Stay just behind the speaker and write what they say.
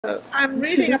I'm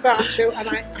reading about you, and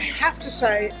I have to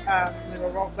say, Lil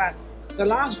Rheuk, that the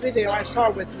last video I saw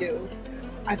with you,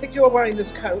 I think you were wearing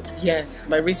this coat. Yes,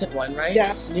 my recent one, right?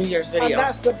 Yes. New Year's video. And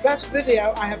that's the best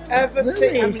video I have ever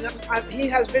seen. I mean, he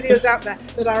has videos out there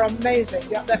that are amazing.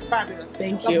 Yeah, they're fabulous.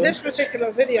 Thank you. This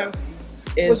particular video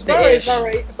was very. It's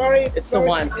the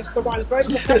one. It's the one. It's very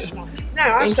professional.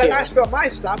 Now, I spilled my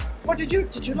stuff. What did you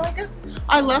like it?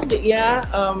 I loved it.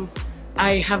 Yeah.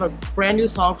 I have a brand new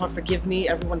song called "Forgive Me."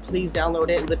 Everyone, please download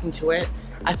it and listen to it.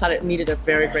 I thought it needed a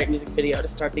very great music video to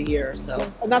start the year, so.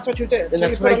 And that's what you did. And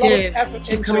that's what I did.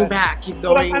 Keep coming back, keep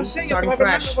going, I'm seeing starting it,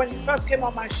 fresh. I remember when you first came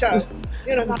on my show,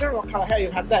 you know, I don't know what colour hair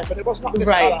you had then, but it was not this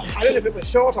colour. I don't know if it was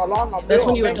short or long or blue. That's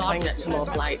when you were drawing that tunnel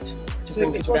of light. To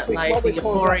bring people that light, the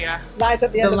euphoria. Light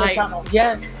at the end of the tunnel.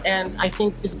 Yes, and I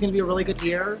think this is going to be a really good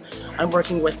year. I'm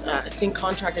working with a sync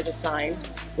contract I just signed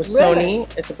with Sony.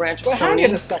 It's a branch of Sony. Hang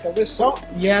on a second, with Sony?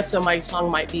 Yeah, so my song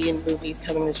might be in movies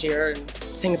coming this year and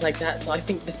things like that. So I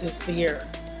think this is the year.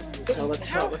 So let's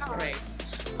hope, let's pray.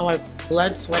 Oh, I've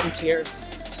blood, sweat, and tears.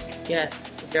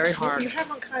 Yes, very hard. You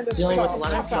haven't kind of dealing with a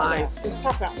lot of flies. It's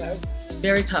tough out there.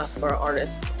 Very tough for an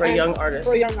artist, for a young artist.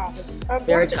 For a young artist.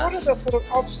 Very tough. What are the sort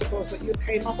of obstacles that you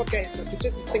came up against that you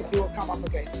didn't think you would come up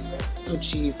against? Oh,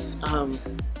 geez.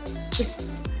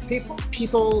 Just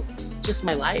people. Just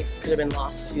my life could have been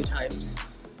lost a few times.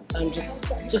 You can't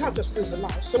just lose a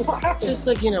life. So what happened? Just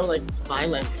like, you know, like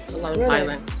violence, a lot of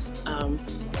violence,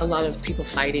 a lot of people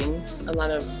fighting, a lot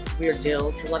of weird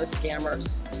deals, a lot of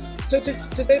scammers. So did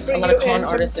they bring you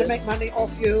in to make money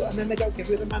off you, and then they don't give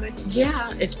you the money?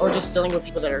 Yeah, or just dealing with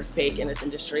people that are fake in this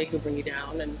industry who bring you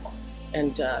down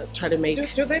and try to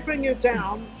make. Do they bring you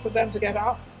down for them to get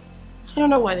up? I don't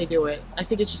know why they do it. I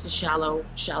think it's just a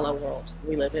shallow world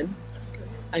we live in.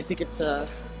 I think it's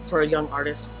for a young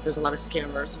artist. There's a lot of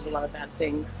scammers. There's a lot of bad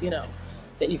things, you know,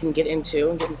 that you can get into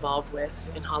and get involved with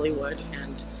in Hollywood,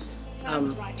 and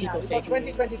people faking.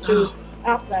 2022.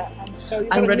 Out there. So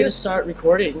I'm ready to start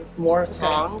recording more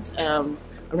songs. I'm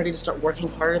ready to start working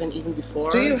harder than even before.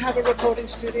 Do you have a recording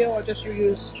studio, or just you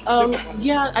use different ones?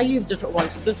 Yeah, I use different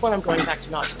ones. But this one I'm going back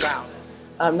to Notch Brown.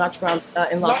 Notch Brown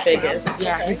in Las Vegas.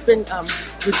 Yeah, he's been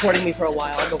recording me for a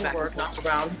while. I go back with Notch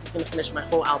Brown. He's going to finish my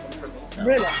whole album for me. So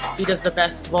really? He does the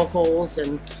best vocals,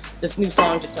 and this new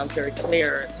song just sounds very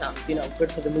clear. It sounds, you know,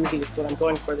 good for the movies, what I'm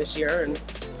going for this year, and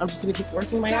I'm just going to keep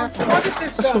working my ass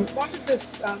off. What did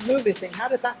this movie thing, how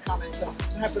did that come into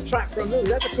to have the track for a movie?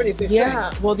 That's a pretty big thing.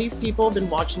 Yeah, well, these people have been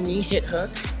watching me hit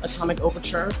Hook, Atomic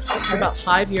Overture, for about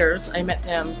 5 years. I met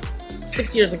them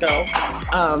 6 years ago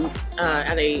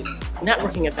at a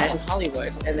networking event in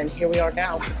Hollywood, and then here we are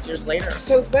now 6 years later.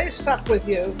 So they stuck with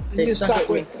you, and you stuck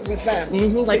with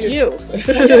them. Like you.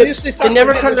 They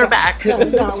never turned their back. No,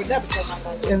 I would never turn my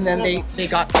back. And then they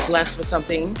got blessed with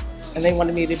something, and they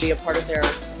wanted me to be a part of their,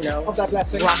 you know, of that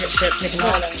blessing. Rocket ship taking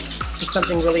off to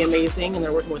something really amazing, and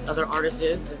they're working with other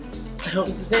artists, and I hope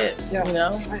this is it. Yeah. You know,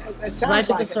 life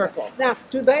is a circle. Now,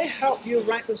 do they help you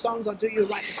write the songs, or do you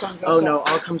write the songs yourself? Oh no,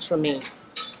 all comes from me.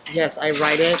 Yes, I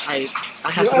write it. I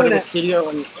have to go to the studio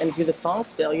and do the song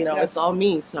still. You know, it's all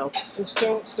me. So it's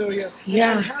still you.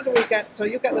 Yeah. And how do we get? So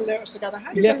you get the lyrics together.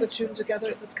 How do you get the tune together?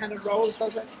 It just kind of rolls,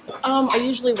 does it? I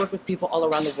usually work with people all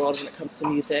around the world when it comes to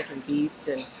music and beats,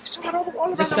 and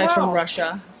this guy's from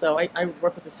Russia. So I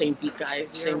work with the same beat guy,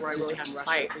 same where I really have to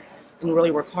fight and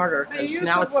really work harder, because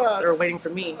now they're waiting for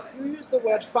me. You use the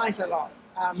word fight a lot.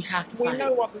 You have to fight. We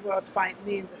know what the word fight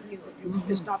means. It means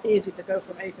that it's not easy to go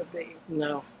from A to B.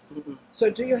 No. So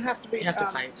do you have to be? You have to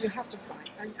fight. You have to fight,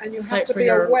 and you have to be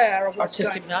aware of what's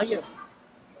artistic value.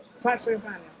 Fight for your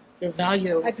value. Your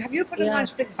value. Have you put a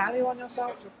nice big value on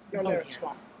yourself? Your lyrics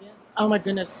from? Yeah. Oh my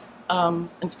goodness!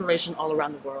 Inspiration all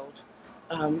around the world.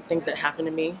 Things that happen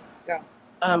to me. Yeah.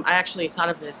 I actually thought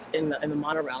of this in the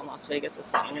monorail in Las Vegas, the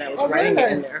song, and I was writing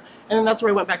it in there. And then that's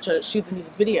where I went back to shoot the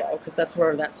music video, because that's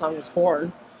where that song was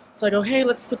born. So I go, hey,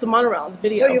 let's put the monorail in the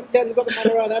video. So you've got the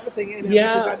monorail and everything in it.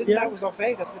 I didn't know it was off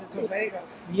Vegas, but it's in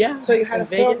Vegas. Yeah. So you had a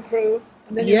film crew,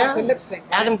 and then you had to lip sync.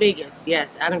 Right? Adam Vegas,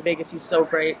 yes, Adam Vegas. He's so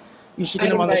great. You should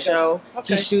get him on the show.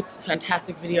 Okay. He shoots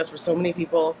fantastic videos for so many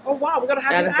people. Oh wow, we're gonna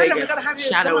have Adam you. Vegas. We're gonna have you.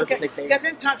 Shadow is his nickname. Get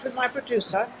in touch with my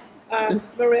producer.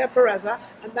 Maria Pereza,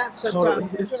 and that's it.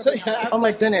 Oh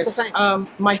my goodness!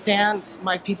 My fans,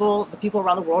 the people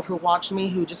around the world who watch me,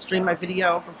 who just stream my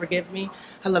video for Forgive Me,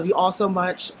 I love you all so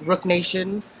much. Rheuk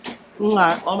Nation,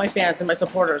 all my fans and my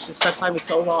supporters who stuck by me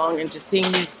so long, and just seeing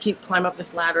me keep climb up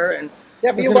this ladder, and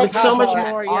there's going to be so much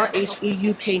more.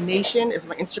 RHEUK Nation is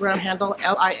my Instagram handle.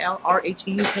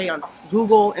 LILRHEUK on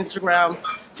Google, Instagram,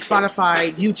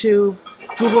 Spotify, YouTube,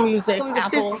 Google Music,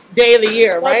 Apple. Day of the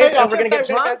year, right? And we're going to get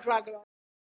drunk.